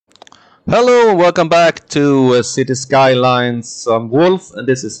Hello, welcome back to City Skylines. I'm Wolf, and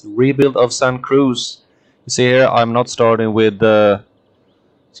this is rebuild of San Cruz. You see here, I'm not starting with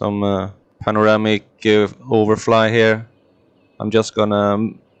some panoramic overfly here. I'm just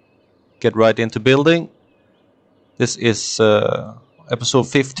gonna get right into building. This is episode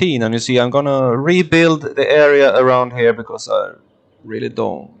 15, and you see, I'm gonna rebuild the area around here because I really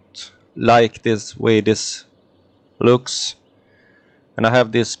don't like this way this looks. And I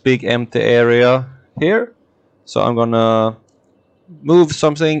have this big empty area here, so I'm gonna move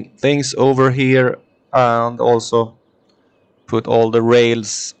things over here and also put all the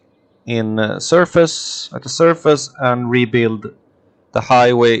rails in at the surface and rebuild the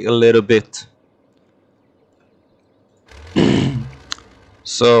highway a little bit.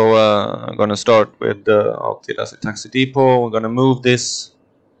 So I'm gonna start with okay, that's a taxi depot. We're gonna move this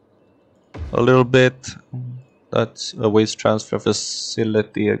a little bit. That's a waste transfer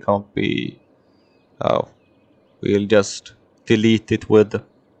facility. It can't be. Oh, we'll just delete it with.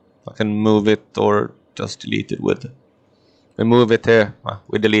 I can move it or just delete it with. We move it here.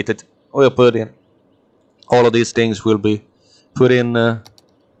 We delete it. We'll put in. All of these things will be put in a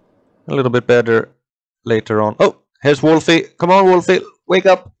little bit better later on. Oh, here's Wolfie. Come on, Wolfie. Wake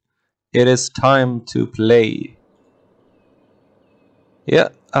up. It is time to play. Yeah,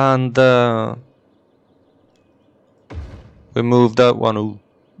 and we moved that one. Ooh,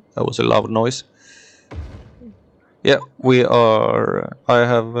 that was a loud noise. Yeah, we are. I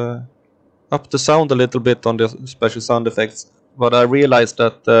have upped the sound a little bit on the special sound effects, but I realized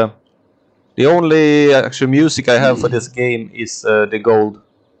that the only actual music I have for this game is the gold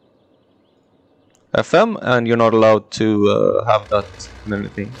FM, and you're not allowed to have that in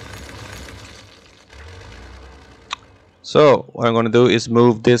anything. So what I'm going to do is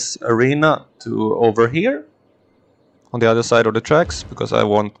move this arena to over here on the other side of the tracks because I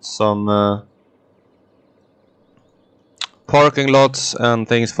want some parking lots and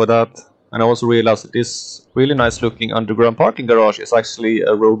things for that. And I also realized that this really nice looking underground parking garage is actually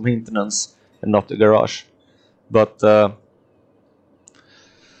a road maintenance and not a garage. But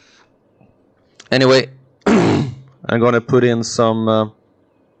anyway, I'm gonna put in some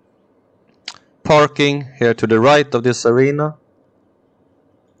parking here to the right of this arena.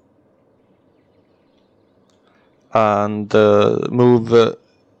 And move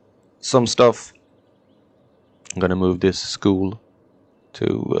some stuff. I'm gonna move this school to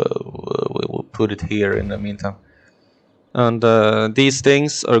we'll put it here in the meantime, and these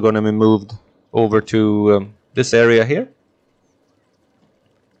things are gonna be moved over to this area here.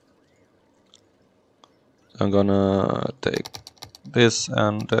 I'm gonna take this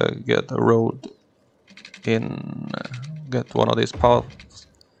and get a road in, get one of these paths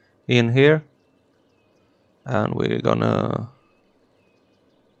in here, and we're gonna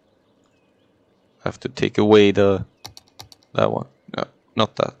have to take away that one. No,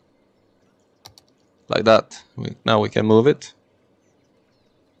 not that. Like that. Now we can move it.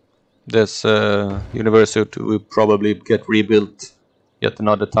 This university will probably get rebuilt yet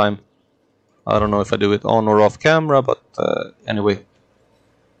another time. I don't know if I do it on or off camera, but anyway.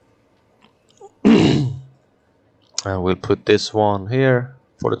 And we'll put this one here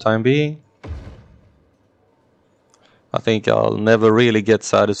for the time being. I think I'll never really get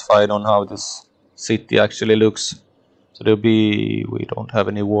satisfied on how this city actually looks. So there'll be, we don't have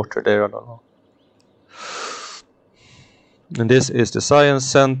any water there, I don't know. And this is the science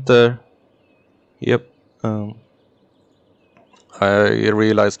center. Yep. I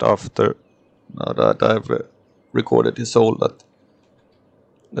realized after that I've recorded this all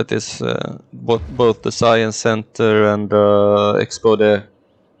that is both the science center and expo there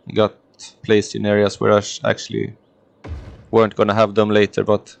got placed in areas where I actually weren't gonna have them later,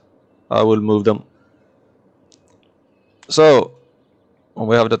 but I will move them. So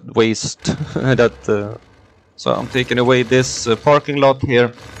we have that waste that so I'm taking away this parking lot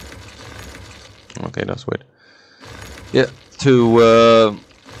here. Okay, that's weird. Yeah, to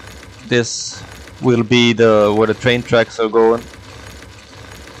this will be where the train tracks are going.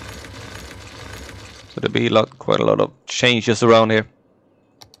 So there'll be quite a lot of changes around here.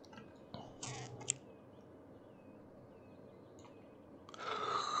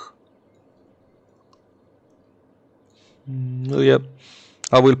 Oh, yep.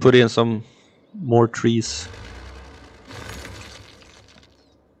 I will put in some more trees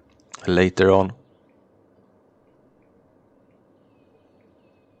later on.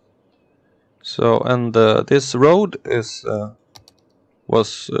 So, and this road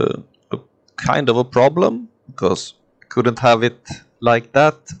was a kind of a problem because I couldn't have it like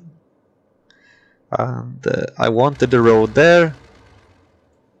that, and I wanted the road there,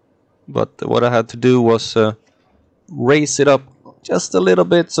 but what I had to do was raise it up just a little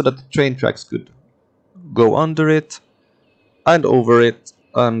bit so that the train tracks could go under it and over it.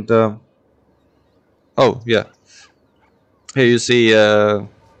 And oh yeah, here you see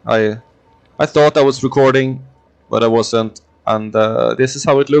I thought I was recording, but I wasn't, and this is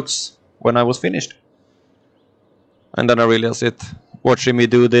how it looks when I was finished. And then I realized watching me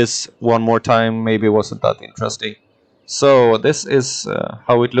do this one more time maybe wasn't that interesting. So this is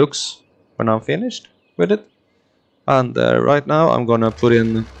how it looks when I'm finished with it. And right now I'm gonna put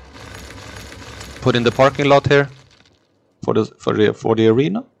in the parking lot here for the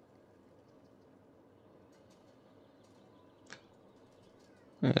arena.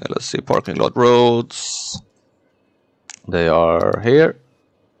 Let's see, parking lot roads. They are here.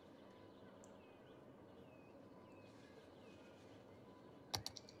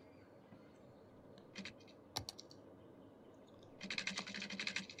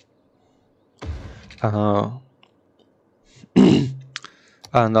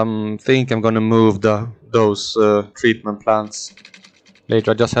 And I'm gonna move those treatment plants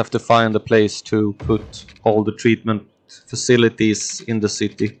later. I just have to find a place to put all the treatment facilities in the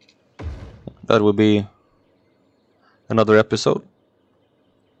city. That will be another episode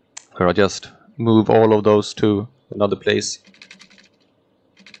where I just move all of those to another place.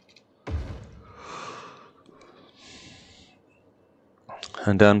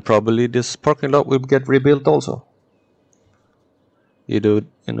 And then probably this parking lot will get rebuilt also. You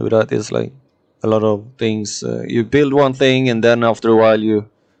know that is like a lot of things. You build one thing and then after a while you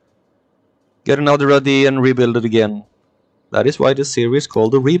get another idea and rebuild it again. That is why this series is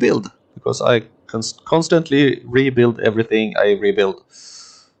called the Rebuild, because I constantly rebuild everything I rebuild.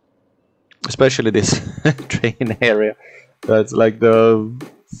 Especially this train area. That's like the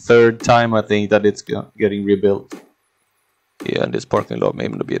third time I think that it's getting rebuilt. Yeah, and this parking lot may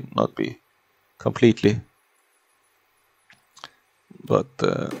not be completely. But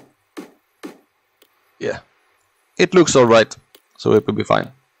yeah, it looks alright, so it will be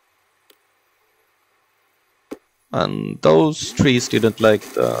fine. And those trees didn't like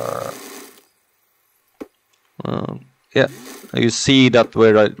the... yeah, you see that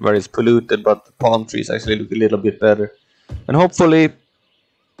where it's polluted, but the palm trees actually look a little bit better. And hopefully,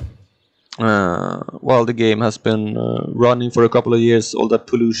 while the game has been running for a couple of years, all that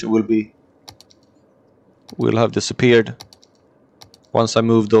pollution will have disappeared once I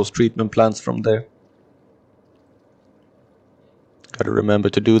move those treatment plants from there. Gotta remember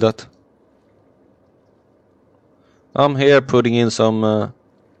to do that. I'm here putting in some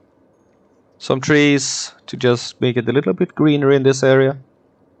trees to just make it a little bit greener in this area.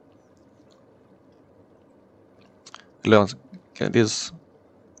 There's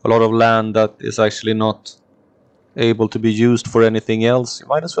a lot of land that is actually not able to be used for anything else. You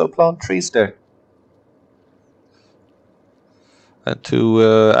might as well plant trees there. And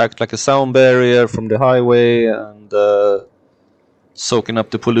to act like a sound barrier from the highway and soaking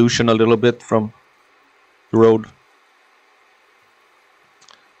up the pollution a little bit from the road.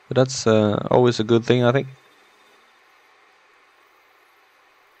 But that's always a good thing, I think.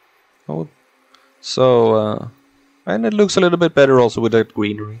 Oh, so and it looks a little bit better also with that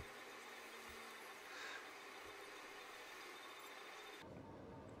greenery.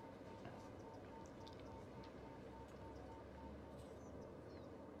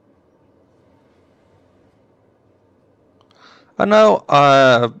 And now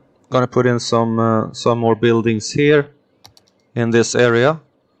I'm gonna put in some more buildings here in this area.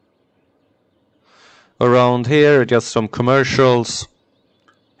 Around here, just some commercials,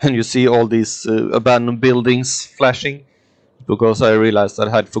 and you see all these abandoned buildings flashing, because I realized that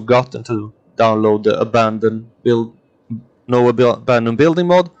I had forgotten to download the abandoned building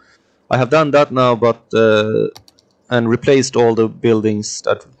mod. I have done that now, but and replaced all the buildings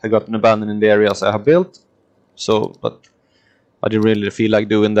that had gotten abandoned in the areas I have built. So, but I didn't really feel like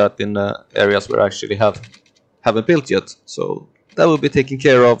doing that in areas where I actually haven't built yet. So that will be taken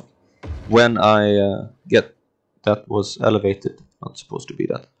care of when I get that was elevated. Not supposed to be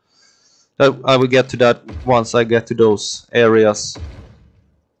that. I will get to that once I get to those areas,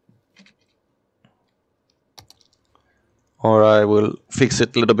 or I will fix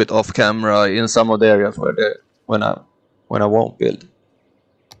it a little bit off camera in some of the areas where when I won't build.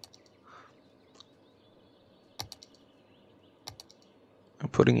 I'm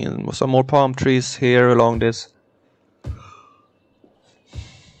putting in some more palm trees here along this.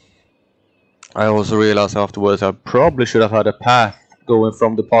 I also realized afterwards I probably should have had a path going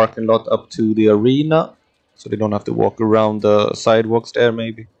from the parking lot up to the arena, so they don't have to walk around the sidewalks there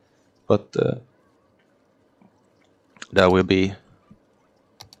maybe. But that will be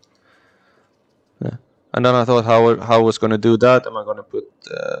And then I thought, how I was going to do that. Am I going to put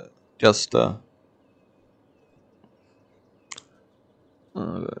just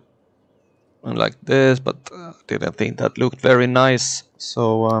like this? But didn't think that looked very nice.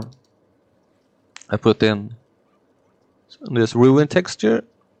 So I put in this ruin texture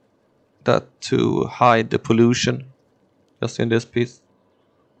that to hide the pollution just in this piece.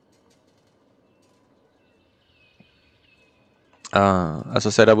 As I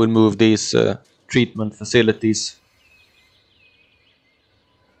said, I will move these treatment facilities,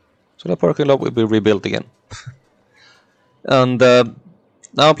 so the parking lot will be rebuilt again. And now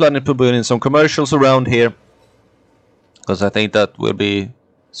I'm planning to put in some commercials around here, because I think that will be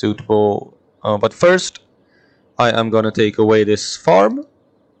suitable. But first I am gonna take away this farm,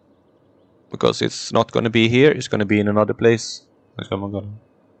 because it's not gonna be here, it's gonna be in another place.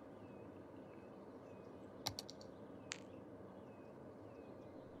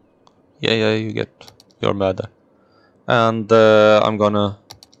 Yeah, you get your mad. And I'm gonna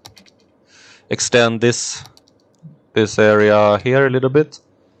extend this area here a little bit.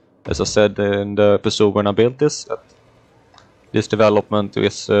 As I said in the episode when I built this, that this development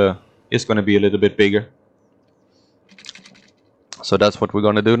is gonna be a little bit bigger. So that's what we're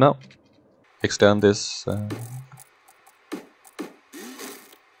gonna do now. Extend this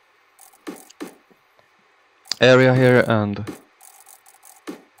area here, and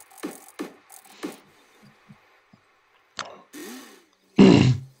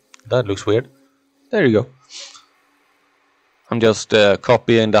that looks weird. There you go. I'm just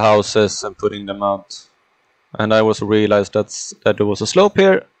copying the houses and putting them out. And I also realized that there was a slope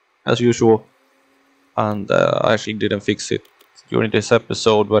here, as usual. And I actually didn't fix it during this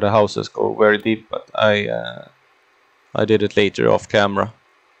episode where the houses go very deep. But I did it later off camera.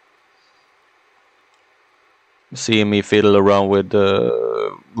 Seeing me fiddle around with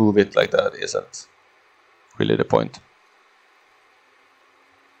move it like that isn't really the point.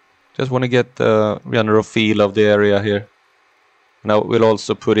 Just want to get the general feel of the area here. Now we'll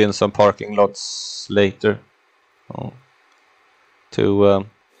also put in some parking lots later.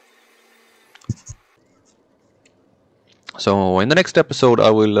 So in the next episode I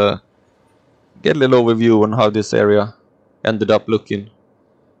will get a little overview on how this area ended up looking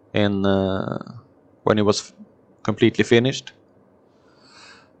in when it was completely finished.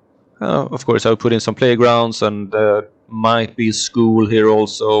 Of course I'll put in some playgrounds, and might be school here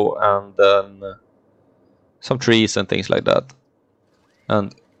also, and then some trees and things like that.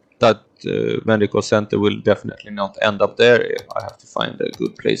 And that medical center will definitely not end up there. I have to find a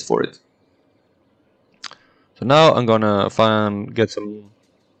good place for it. So now I'm gonna get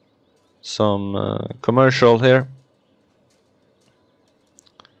some commercial here,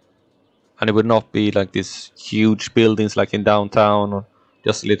 and it would not be like these huge buildings like in downtown, or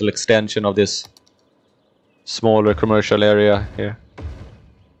just a little extension of this smaller commercial area here.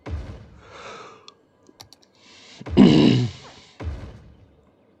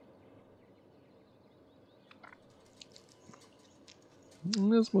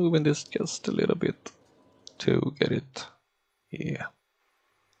 Let's move in this just a little bit to get it here.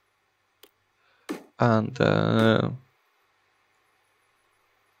 And I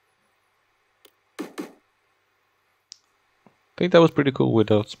think that was pretty cool with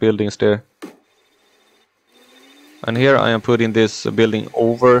those buildings there. And here I am putting this building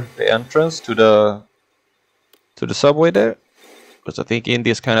over the entrance to the subway there, because I think in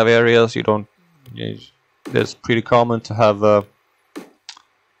these kind of areas it's pretty common to have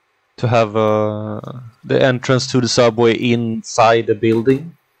the entrance to the subway inside the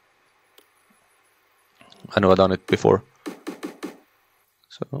building. I know I've done it before.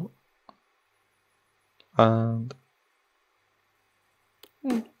 So, and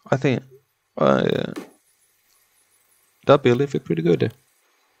I think that building fits pretty good there.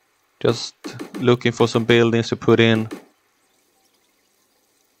 Just looking for some buildings to put in,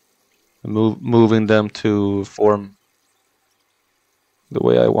 moving them to form the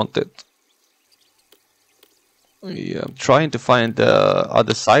way I want it. Yeah, I'm trying to find the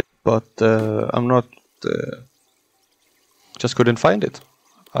other side, but I'm not. Just couldn't find it.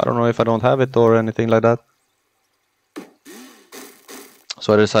 I don't know if I don't have it or anything like that.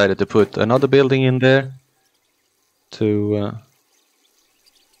 So I decided to put another building in there.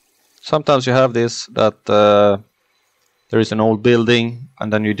 Sometimes you have this that there is an old building,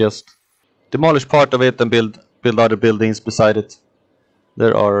 and then you just demolish part of it and build other buildings beside it.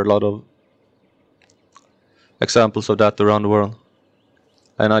 There are a lot of examples of that around the world,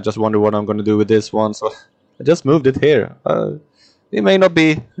 and I just wonder what I'm going to do with this one, so I just moved it here. It may not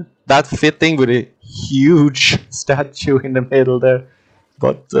be that fitting with a huge statue in the middle there,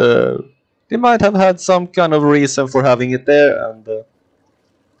 but they might have had some kind of reason for having it there, and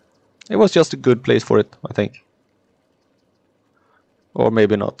it was just a good place for it, I think. Or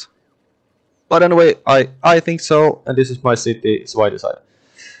maybe not. But anyway, I think so, and this is my city, so I decided.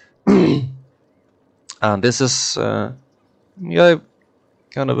 And this is, yeah,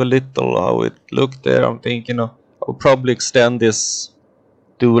 kind of a little how it looked there. I'm thinking I'll probably extend this,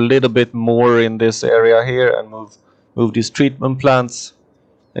 do a little bit more in this area here, and move these treatment plants.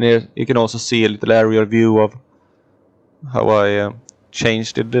 And here you can also see a little aerial view of how I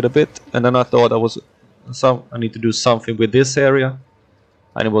changed it a little bit. And then I thought I need to do something with this area,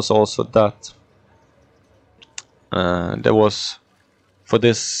 and it was also that there was, for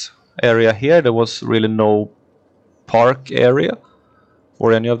this area here, there was really no park area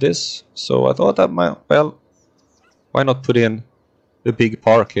for any of this. So I thought that why not put in a big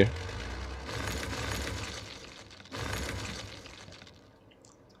park here?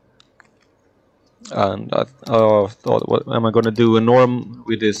 And I thought, what am I going to do a norm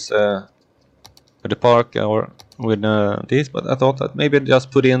with this, with the park or with this? But I thought that maybe just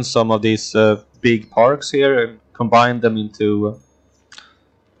put in some of these big parks here and combine them into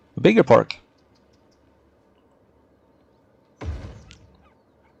a bigger park.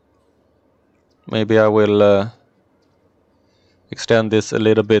 Maybe I will extend this a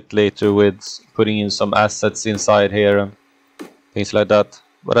little bit later with putting in some assets inside here and things like that.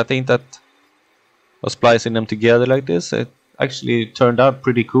 But I think that splicing them together like this, it actually turned out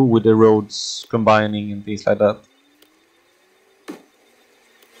pretty cool with the roads combining and things like that.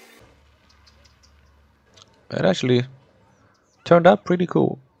 It actually turned out pretty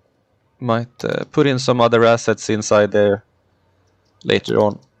cool. Might put in some other assets inside there later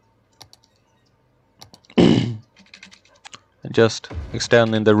on. And just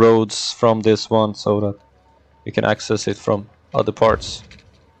extending the roads from this one so that you can access it from other parts.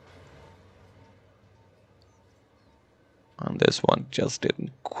 And this one just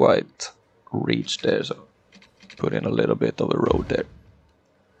didn't quite reach there, so put in a little bit of a road there.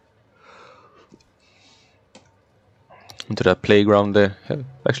 Into that playground there.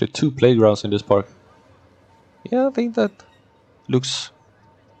 Actually 2 playgrounds in this park. Yeah, I think that looks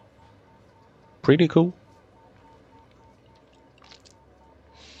pretty cool.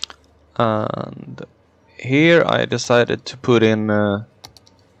 And here I decided to put in that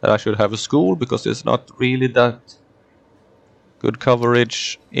I should have a school, because there's not really that good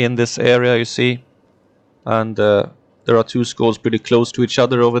coverage in this area, you see. And there are 2 schools pretty close to each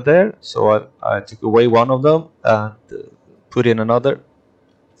other over there, so I took away one of them and put in another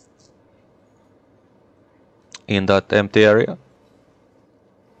in that empty area.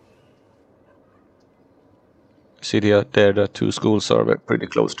 See there the 2 schools are pretty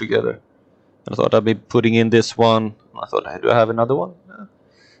close together. And I thought I'd be putting in this one. I thought, do I have another one? Yeah.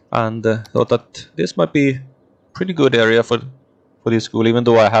 And thought that this might be a pretty good area for this school, even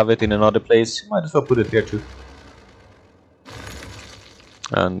though I have it in another place. Might as well put it here too.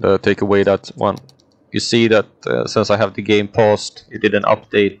 And take away that one. You see that since I have the game paused, it didn't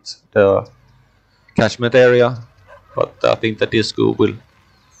update the catchment area. But I think that this school will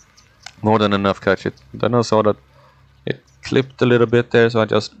more than enough catch it. Then I saw that it clipped a little bit there, so I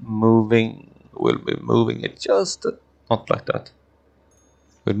just will be moving it just not like that.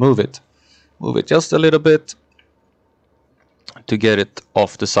 We'll move it just a little bit to get it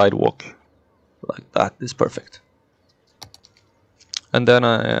off the sidewalk. Like that is perfect. And then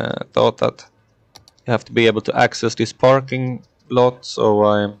I thought that you have to be able to access this parking lot, so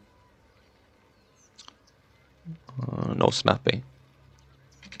I no snapping.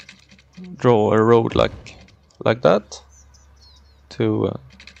 Draw a road like that to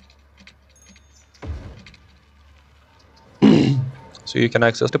so you can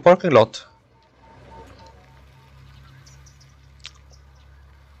access the parking lot.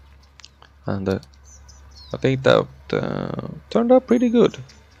 And I think that turned out pretty good.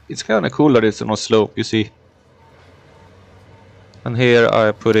 It's kind of cool that it's on a slope, you see. And here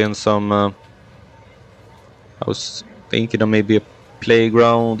I put in some I was thinking of maybe a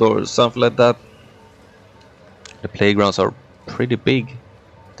playground or something like that. The playgrounds are pretty big.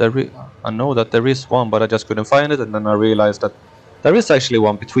 I know that there is one, but I just couldn't find it, and then I realized that there is actually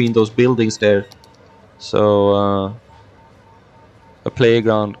one between those buildings there. So a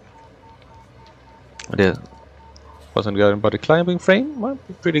playground there wasn't good, but a climbing frame might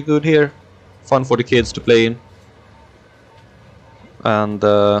be pretty good here. Fun for the kids to play in. And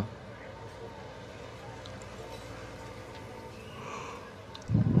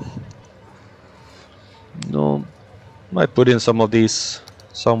no, might put in some of these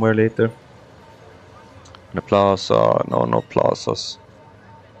somewhere later. The plaza, no plazas.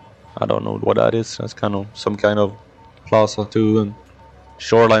 I don't know what that is. That's kind of some kind of plaza too, and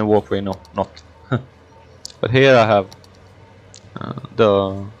shoreline walkway. No, not. But here I have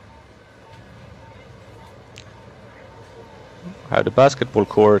the basketball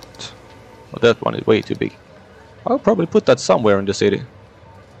court. Oh, that one is way too big. I'll probably put that somewhere in the city.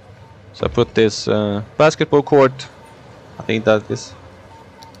 So I put this basketball court. I think that is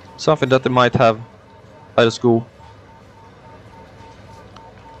something that they might have at a school.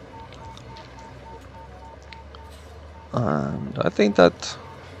 And I think that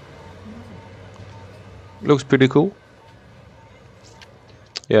looks pretty cool.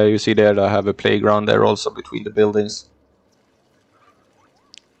 Yeah, you see there I have a playground there also between the buildings.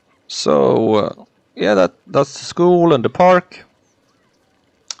 So yeah, that's the school and the park.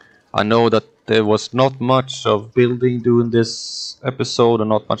 I know that there was not much of building during this episode and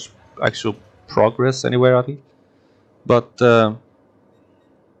not much actual progress anywhere, I think. But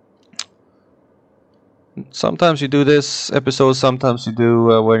sometimes you do this episode, sometimes you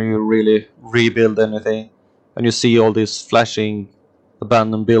do when you really rebuild anything and you see all these flashing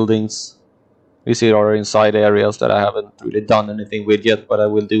abandoned buildings. You see our inside areas that I haven't really done anything with yet, but I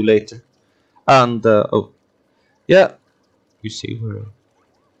will do later. And oh yeah, you see where.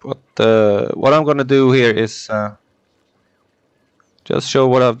 But what I'm gonna do here is just show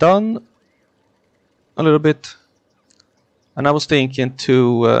what I've done a little bit. And I was thinking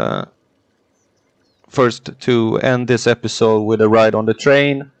to first to end this episode with a ride on the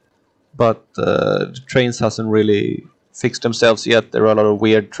train, but the trains hasn't really fixed themselves yet. There are a lot of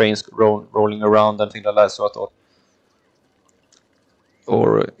weird trains rolling around and things like that. So I thought,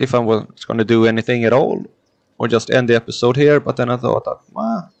 or if I was going to do anything at all, or just end the episode here. But then I thought that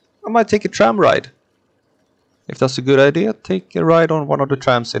I might take a tram ride. If that's a good idea, take a ride on one of the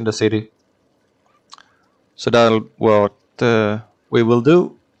trams in the city. So that's what we will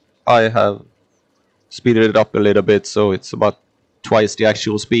do. I have speeded it up a little bit, so it's about twice the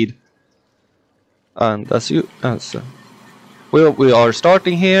actual speed. And we are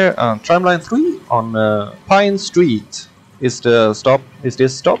starting here on tramline 3 on Pine Street. Is the stop? Is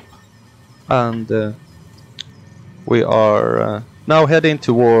this stop? And we are now heading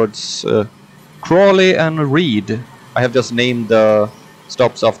towards Crawley and Reed. I have just named the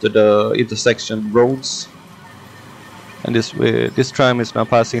stops after the intersection roads. And this tram is now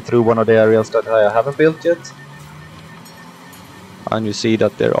passing through one of the areas that I haven't built yet. And you see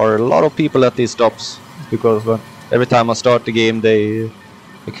that there are a lot of people at these stops, because every time I start the game they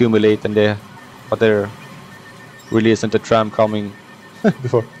accumulate, and but there really isn't a tram coming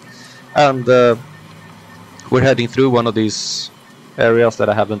before. And we're heading through one of these areas that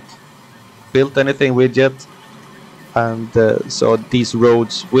I haven't built anything with yet. And so these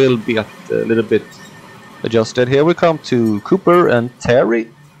roads will be a little bit adjusted. Here we come to Cooper and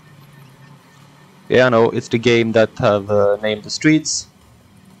Terry. Yeah, I know, it's the game that have named the streets,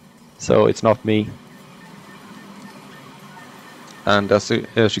 so it's not me. And as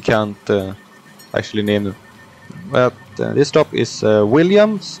you can't actually name them. But this stop is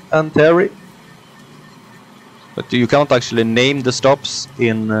Williams and Terry. But you can't actually name the stops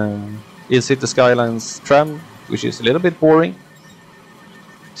in City Skyline's tram, which is a little bit boring.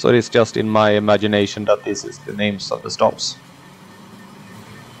 So it's just in my imagination that this is the names of the stops.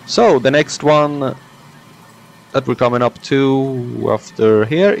 So the next one that we're coming up to after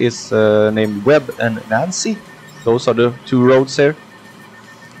here is named Webb and Nancy. Those are the two roads here.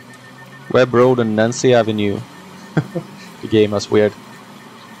 Webb Road and Nancy Avenue. The game is weird.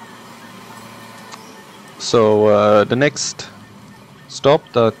 So the next stop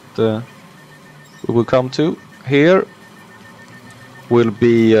that we will come to here will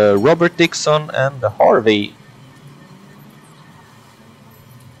be Robert Dixon and Harvey.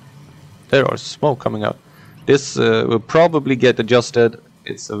 There are smoke coming out. This will probably get adjusted.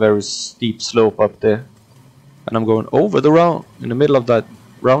 It's a very steep slope up there. And I'm going over the round, in the middle of that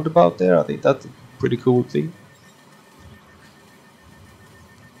roundabout there. I think that's a pretty cool thing.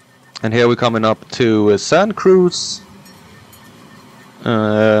 And here we're coming up to San Cruz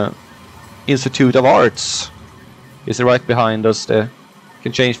Institute of Arts. It's right behind us there.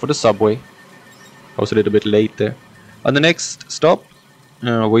 Can change for the subway. I was a little bit late there. And the next stop,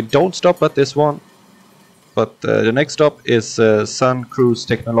 we don't stop at this one, but the next stop is San Cruz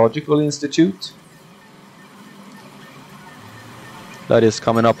Technological Institute. That is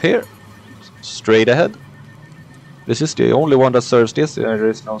coming up here, straight ahead. This is the only one that serves this. There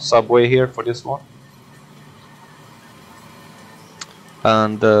is no subway here for this one.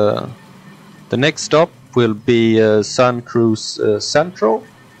 And the next stop will be San Cruz Central.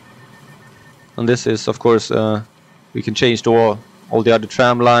 And this is, of course, we can change to all the other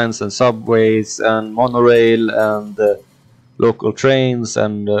tram lines and subways and monorail and local trains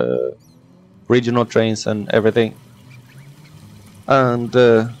and regional trains and everything. And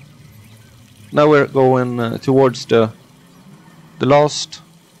now we're going towards the last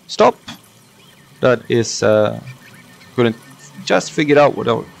stop. That is couldn't just figure out what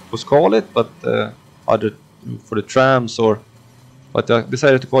I was call it, but either for the trams or. But I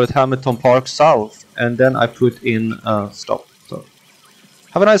decided to call it Hamilton Park South, and then I put in a stop. So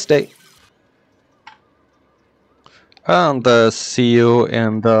have a nice day, and see you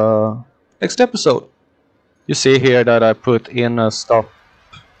in the next episode. You see here that I put in a stop.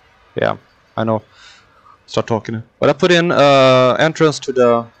 Yeah, I know. Start talking. But I put in entrance to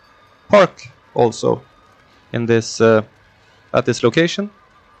the park also in this at this location.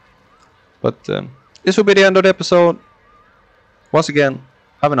 But this will be the end of the episode. Once again,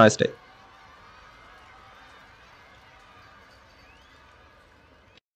 have a nice day.